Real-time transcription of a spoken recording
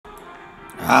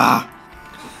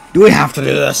Do we have to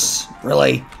do this?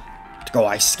 Really? To go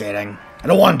ice skating? I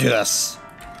don't want to do this.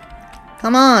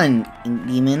 Come on, Ink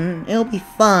Demon. It'll be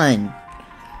fun.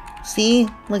 See?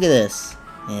 Look at this.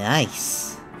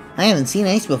 Ice. I haven't seen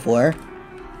ice before.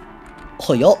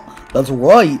 Oh, yup. That's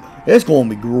right. It's going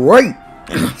to be great.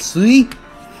 See?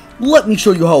 Let me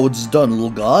show you how it's done,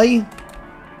 little guy.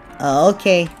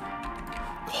 Okay.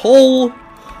 Call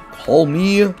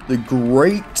me the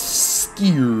Great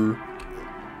Skier.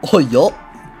 Oh, yup.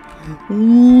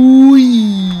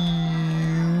 Wee.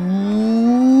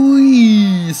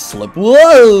 Slip.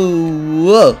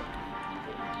 Whoa.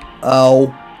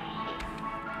 Ow.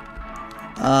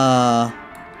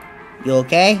 You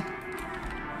okay?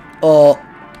 Oh,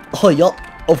 yup.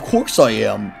 Of course I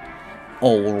am.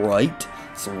 Alright.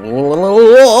 So,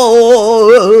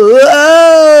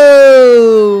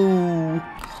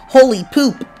 holy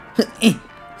poop!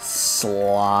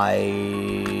 Slide.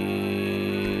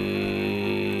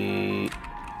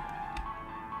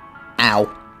 Ow.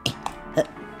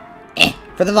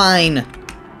 For the vine!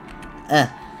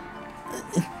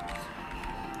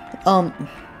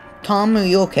 Tom, are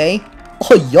you okay?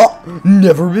 Oh, yup.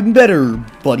 Never been better,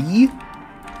 buddy.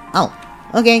 Oh,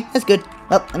 okay, that's good.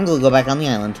 Well, I'm gonna go back on the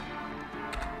island.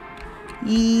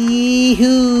 Yee-hoo!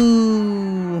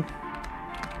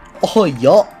 Oh,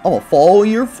 yup. I'm gonna follow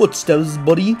your footsteps,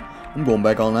 buddy. I'm going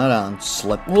back on that island.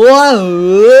 Slip.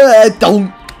 Whoa,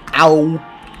 don't. Ow.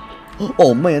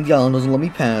 Oh, man, the island doesn't let me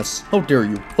pass. How dare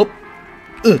you. Hup.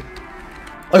 I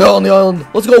got on the island.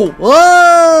 Let's go.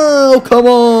 Oh, come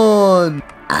on.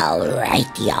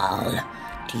 Alright, y'all.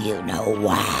 Do you know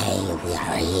why we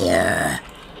are here?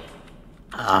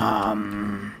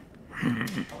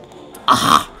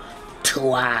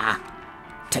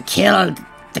 To kill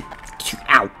the...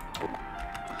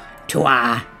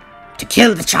 to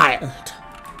kill the child.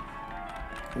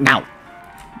 No.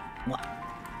 Well,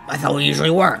 I thought we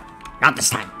usually were. Not this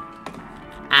time.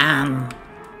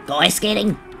 Go ice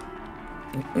skating?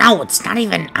 No, it's not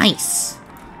even ice.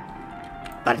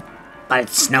 But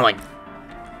it's snowing.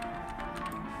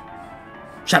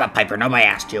 Shut up, Piper. Nobody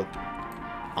asked you.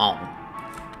 Oh.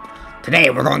 Today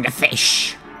we're going to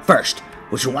fish. First,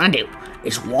 what you want to do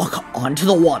is walk onto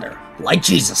the water like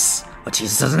Jesus. But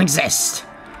Jesus doesn't exist.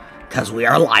 Because we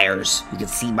are liars. You can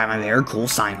see by my very cool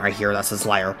sign right here that says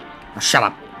liar. Now shut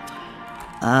up.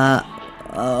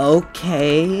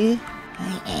 Okay.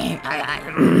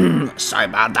 Sorry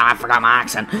about that. I forgot my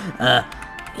accent.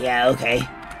 Yeah, okay.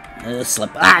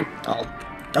 Slip.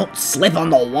 Don't slip on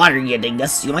the water, you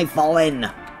dingus. You might fall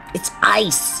in. It's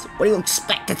ice. What do you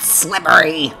expect? It's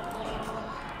slippery.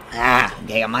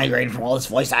 Okay, I'm migrating from all this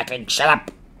voice acting. Shut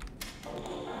up.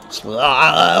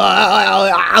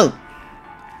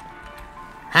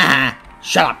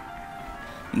 Shut up.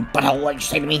 You butthole, what did you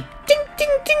say to me? Ding, ding,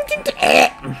 ding, ding,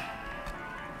 ding.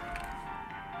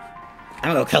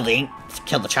 I'm gonna go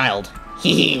kill the child.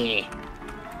 Wait,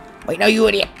 no, you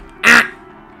idiot.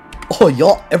 Oh,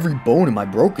 yup. Every bone in my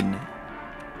broken.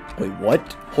 Wait,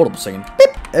 what? Hold up a second. Beep.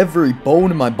 Every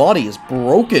bone in my body is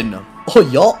broken. Oh,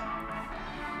 yup.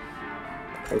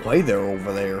 Oh, hey there,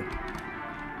 over there.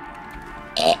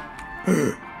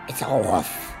 It's a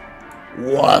wolf.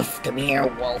 Wolf, come here,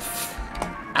 wolf.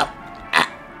 Ow.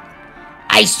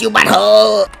 Ice, you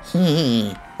butthole!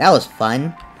 That was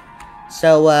fun.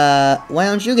 So, why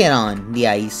don't you get on the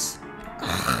ice?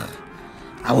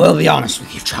 I will be honest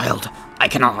with you, child. I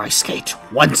cannot ice skate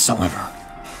whatsoever.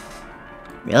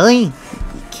 Really? You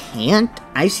can't?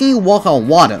 I see you walk on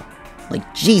water.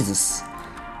 Like Jesus.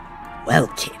 Well,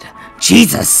 kid.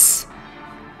 Jesus!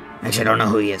 Actually, I don't know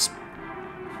who he is.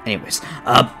 Anyways,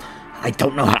 I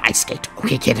don't know how to ice skate.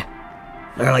 Okay, kid?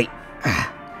 Literally,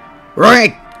 we're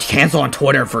gonna cancel on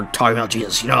Twitter for talking about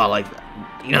Jesus. You know, like,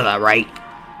 you know that, right?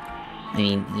 I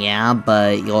mean, yeah,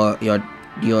 but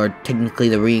you're technically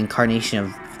the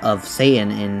reincarnation of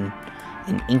Satan in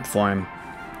ink form.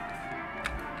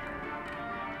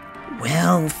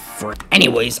 Well,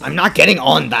 anyways, I'm not getting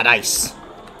on that ice.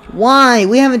 Why?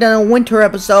 We haven't done a winter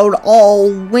episode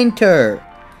all winter.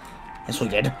 Yes, we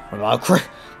did. What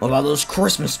about those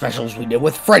Christmas specials we did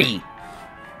with Freddy?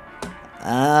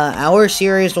 Our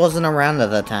series wasn't around at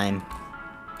the time.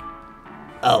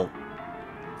 Oh,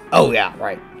 yeah,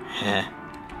 right. Yeah.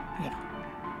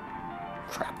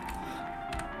 Crap.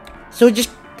 So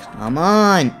just come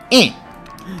on in.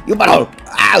 You butthole!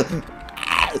 Ow!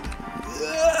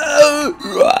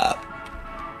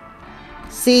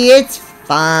 See, it's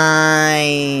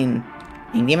fine.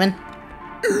 Ink Demon?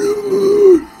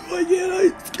 I can't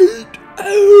ice skate.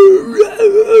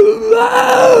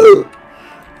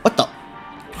 What the?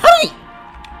 Hurry!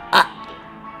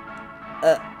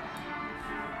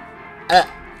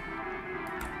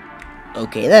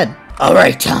 Okay then.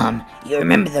 Alright, Tom. You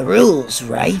remember the rules,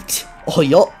 right? Oh,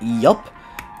 yup.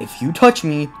 If you touch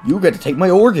me, you get to take my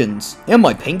organs and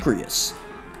my pancreas.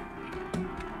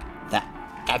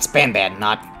 That's Ban,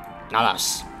 not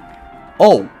us.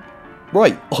 Oh,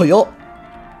 right. Oh, yup.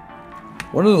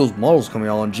 When are those models coming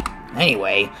out on G?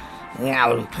 Anyway,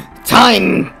 now,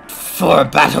 time for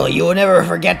battle you will never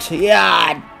forget.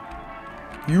 Yeah.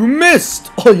 You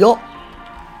missed. Oh, yup.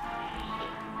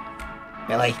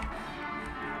 Really?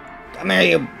 Come here,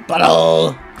 you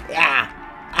butthole. Yeah.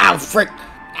 Ow, frick.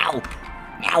 Ow.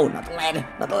 Ow, not the land.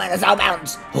 It's out of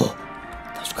bounds. Oh,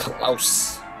 that was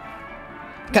close.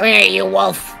 Come here, you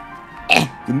wolf.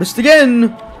 You missed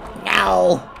again.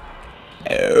 No.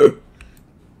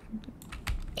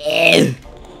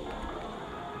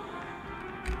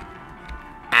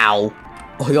 Ow.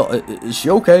 Oh, yeah. Is she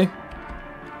okay?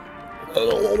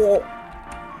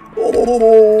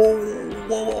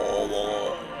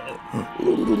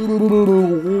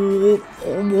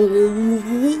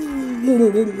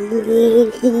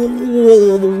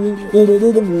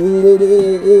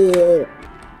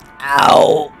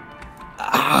 Ow.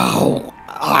 Ow.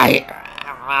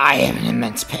 I am in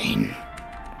immense pain.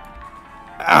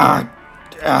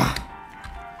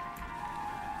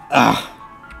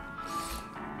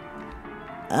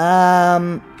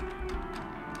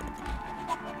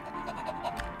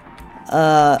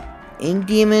 Ink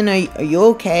Demon, are you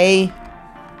okay?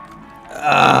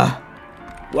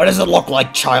 What does it look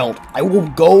like, child? I will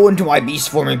go into my beast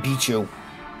form and beat you.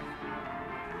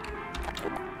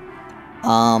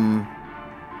 I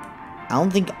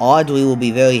don't think Audrey will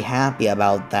be very happy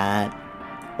about that.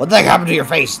 What the heck happened to your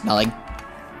face? Nothing.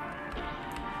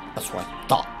 That's what I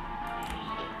thought.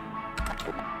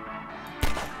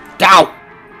 Ow!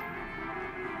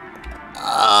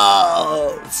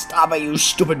 Oh, stop it, you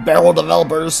stupid barrel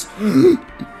developers.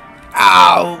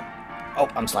 Ow! Oh,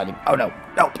 I'm sliding. Oh, no.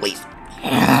 No, please. My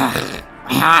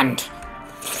hand.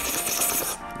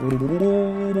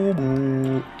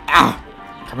 Ah!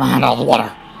 Come on, out of the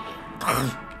water.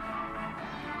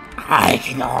 I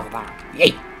can go over there.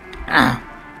 Yay!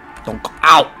 Don't go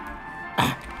out.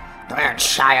 Come here,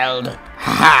 child.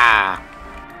 Ha!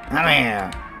 Come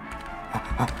here.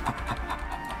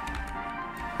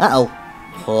 Uh-oh.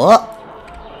 Huh?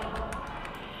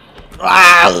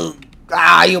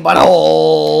 You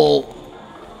butthole!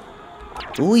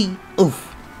 Ooh,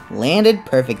 oof. Landed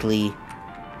perfectly.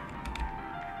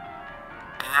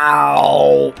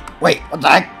 Ow! Wait, what the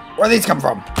heck? Where these come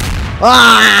from?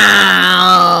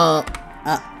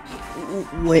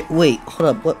 Wait, hold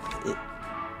up. What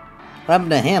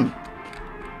happened to him?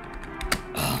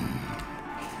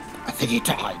 I think he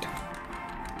died.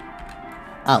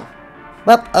 Oh.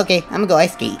 Well, okay, I'm gonna go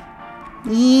ice skate.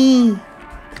 Yee.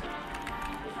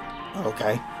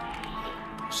 Okay.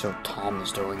 So Tom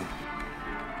is doing.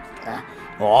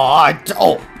 What?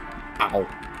 Oh! Ow.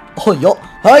 Oh, yo.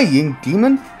 Hi, Ink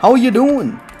Demon. How are you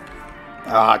doing?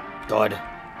 Good.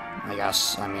 I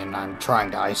guess. I mean, I'm trying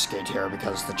to ice skate here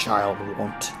because the child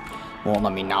won't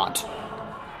let me not.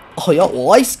 Oh, yeah.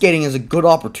 Well, ice skating is a good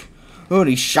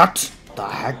opportunity. Shut the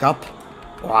heck up,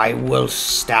 or I will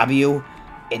stab you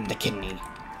in the kidney.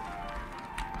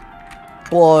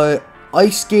 But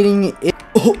ice skating is...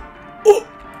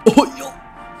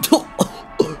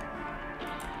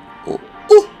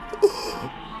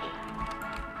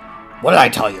 What did I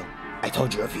tell you? I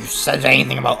told you if you said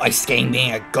anything about ice skating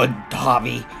being a good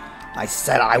hobby, I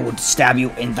said I would stab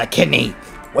you in the kidney.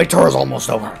 Wait till it's almost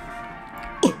over.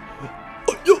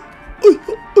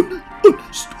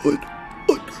 Understood.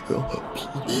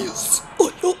 Please.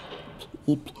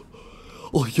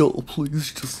 Oh, yo,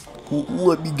 please just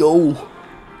let me go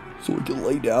so I can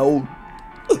lay down.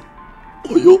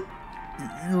 Oh, yo,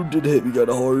 you did hit me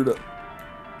kinda hard.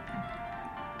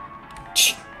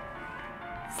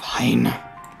 Fine.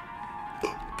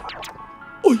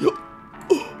 Oh, yo.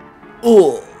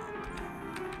 Oh.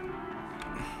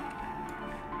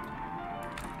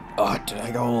 Did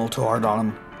I go a little too hard on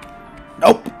him?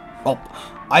 Nope. Oh,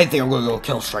 I think I'm gonna go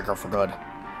kill Striker for good.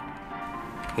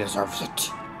 He deserves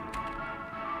it.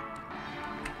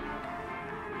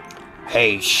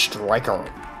 Hey, Striker.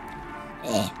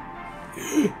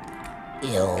 You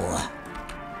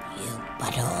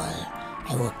butthole.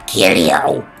 I will kill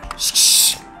you.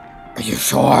 Shh. Are you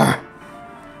sure?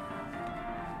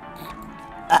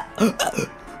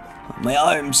 My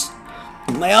arms.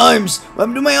 My arms. What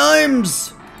happened to my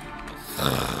arms?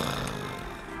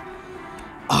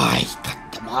 I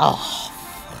cut them off.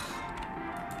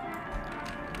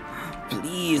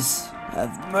 Please,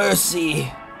 have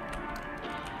mercy.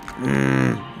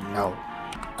 No.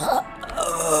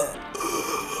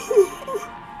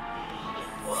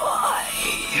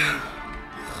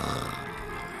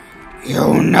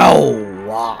 You know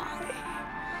why.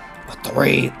 But the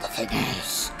thing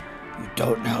is, you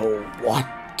don't know what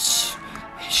is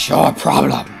your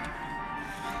problem.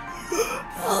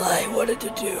 All I wanted to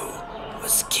do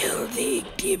was kill the ink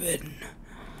demon.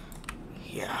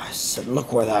 Yes, and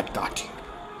look where that got you.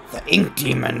 The ink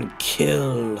demon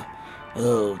killed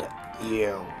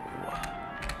you.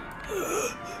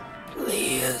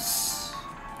 Please.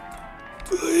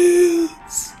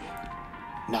 Please.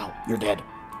 No, you're dead.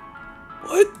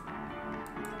 What?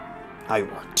 Now you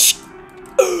are.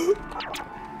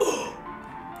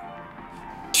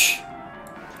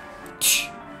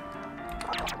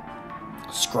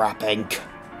 Scrap ink.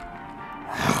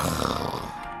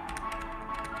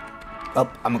 Oh,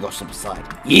 I'm gonna go slip aside.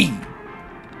 Yee!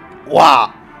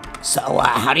 Wow! So,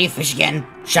 how do you fish again?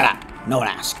 Shut up. No one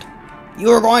asked. You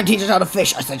were going to teach us how to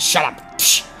fish. I said, shut up.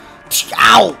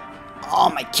 Ow! Oh,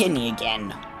 my kidney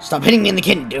again. Stop hitting me in the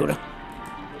kidney, dude.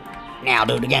 Now,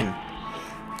 do it again.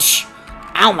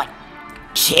 Ow, my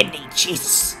kidney.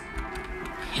 Jesus.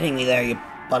 Hitting me there, you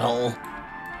butthole.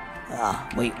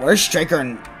 Wait, where's Striker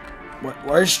and...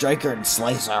 Where's Striker and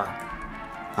Slicer?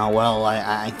 Oh, well,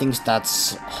 I think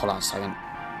that's... Hold on a second.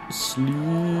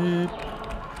 Sleep.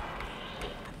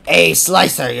 Hey,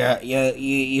 Slicer,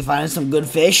 you finding some good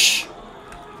fish?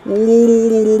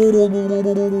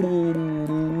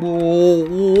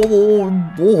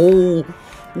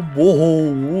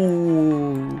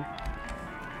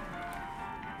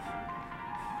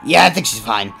 Yeah, I think she's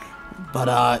fine.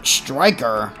 But,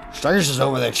 Striker's just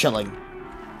over there chilling.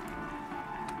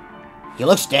 He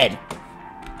looks dead.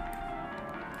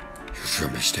 You sure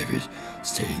misstated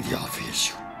stating the obvious,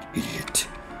 you idiot.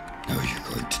 Now you're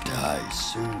going to die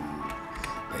soon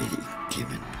by the ink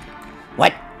demon.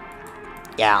 What?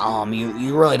 Yeah,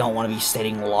 you really don't want to be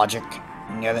stating logic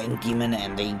near the ink demon,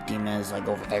 and the ink demon is like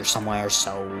over there somewhere,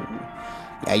 so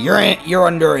yeah, you're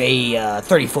under a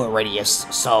 30-foot radius,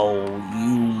 so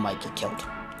you might get killed.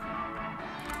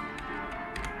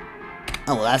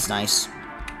 Oh, well, that's nice.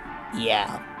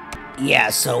 Yeah,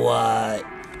 so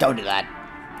don't do that.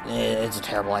 It's a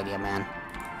terrible idea, man.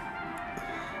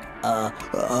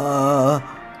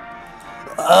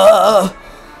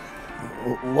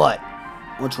 What?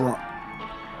 What's wrong?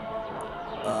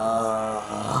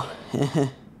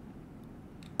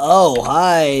 Oh,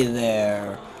 hi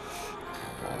there.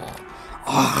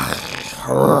 I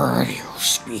heard you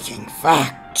speaking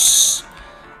facts.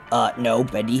 No,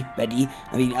 Bendy. I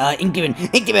mean, ink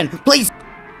demon, please.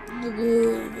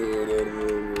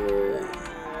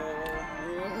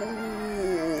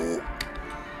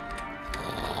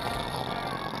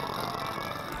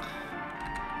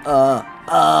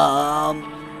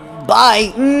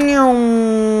 Bye.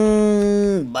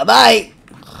 Bye-bye.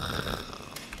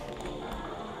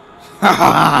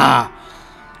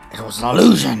 It was an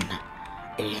illusion,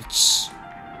 idiots.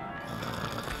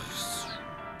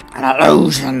 An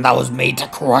illusion that was made to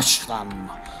crush them.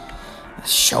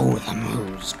 Show them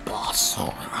who's boss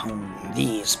around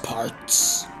these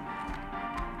parts.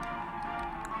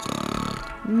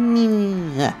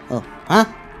 Oh, huh?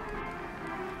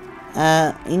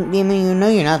 Ink Demon, you know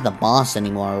you're not the boss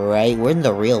anymore, right? We're in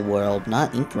the real world,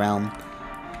 not Ink Realm.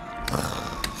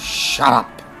 Shut up.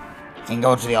 I can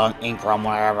go to the Ink Realm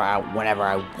whenever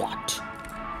I want.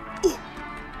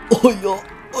 Oh, yeah,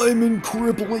 I'm in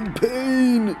crippling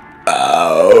pain.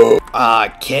 Oh.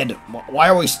 Kid, why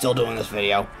are we still doing this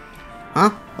video? Huh?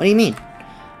 What do you mean?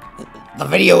 The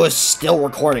video is still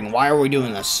recording. Why are we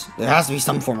doing this? There has to be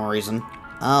some form of reason.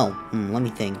 Oh, let me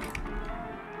think.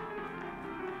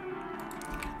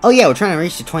 Oh yeah, we're trying to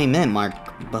reach the 20-minute mark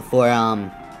before, I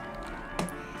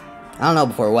don't know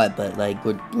before what, but, like,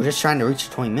 we're just trying to reach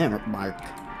the 20-minute mark.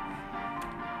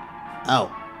 Oh.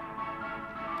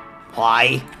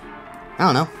 Why? I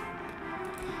don't know.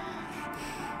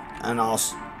 And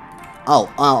also... Oh,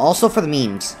 also for the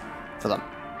memes. For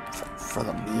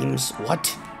the memes?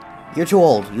 What? You're too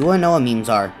old. You wouldn't know what memes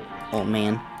are, old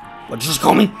man. What'd you just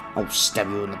call me? I'll stab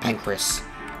you in the pancreas.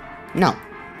 No.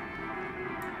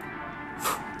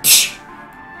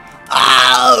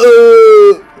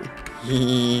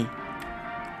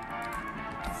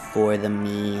 For the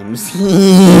memes.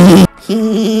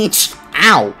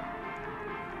 Ow!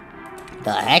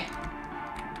 The heck?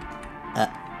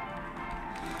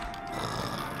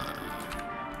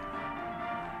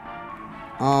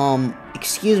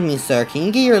 Excuse me, sir. Can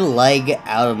you get your leg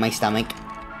out of my stomach?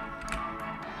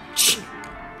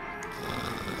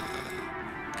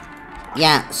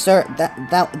 Yeah, sir.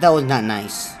 That was not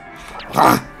nice.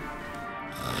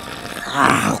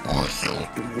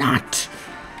 Not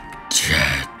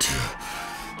dead.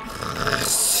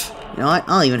 You know what?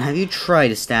 I'll even have you try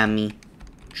to stab me.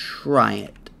 try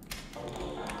it.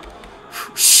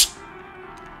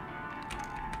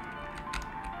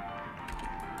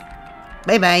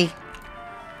 Bye-bye.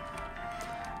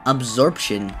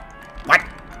 Absorption. What?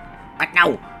 What?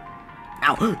 No!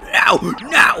 No! No!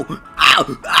 No!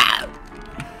 Ow! Ow!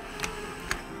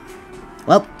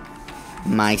 Well,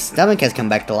 my stomach has come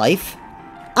back to life.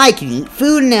 I can eat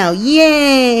food now.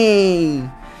 Yay!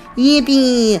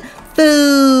 Yippee!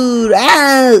 Food!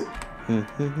 Ah!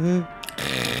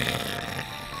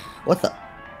 What the?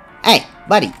 Hey,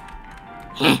 buddy.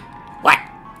 What?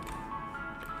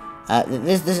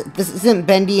 This isn't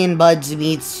Bendy and Buds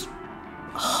meets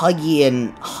Huggy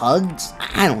and Hugs?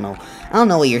 I don't know. I don't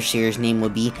know what your serious name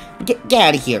would be. Get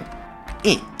out of here.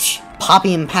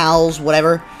 Poppy and Pals,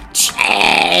 whatever.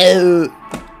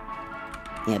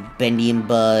 Yeah, Bendy and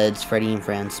Buds, Freddy and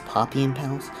Friends, Poppy and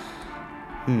Pals.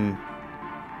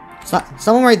 So,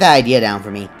 someone write that idea down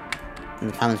for me in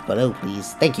the comments below,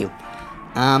 please. Thank you.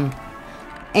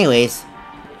 Anyways,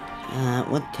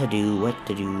 what to do?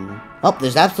 Oh,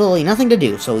 there's absolutely nothing to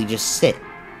do, so we just sit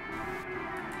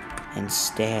and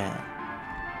stare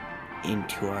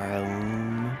into our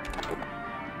own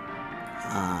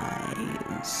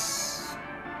eyes.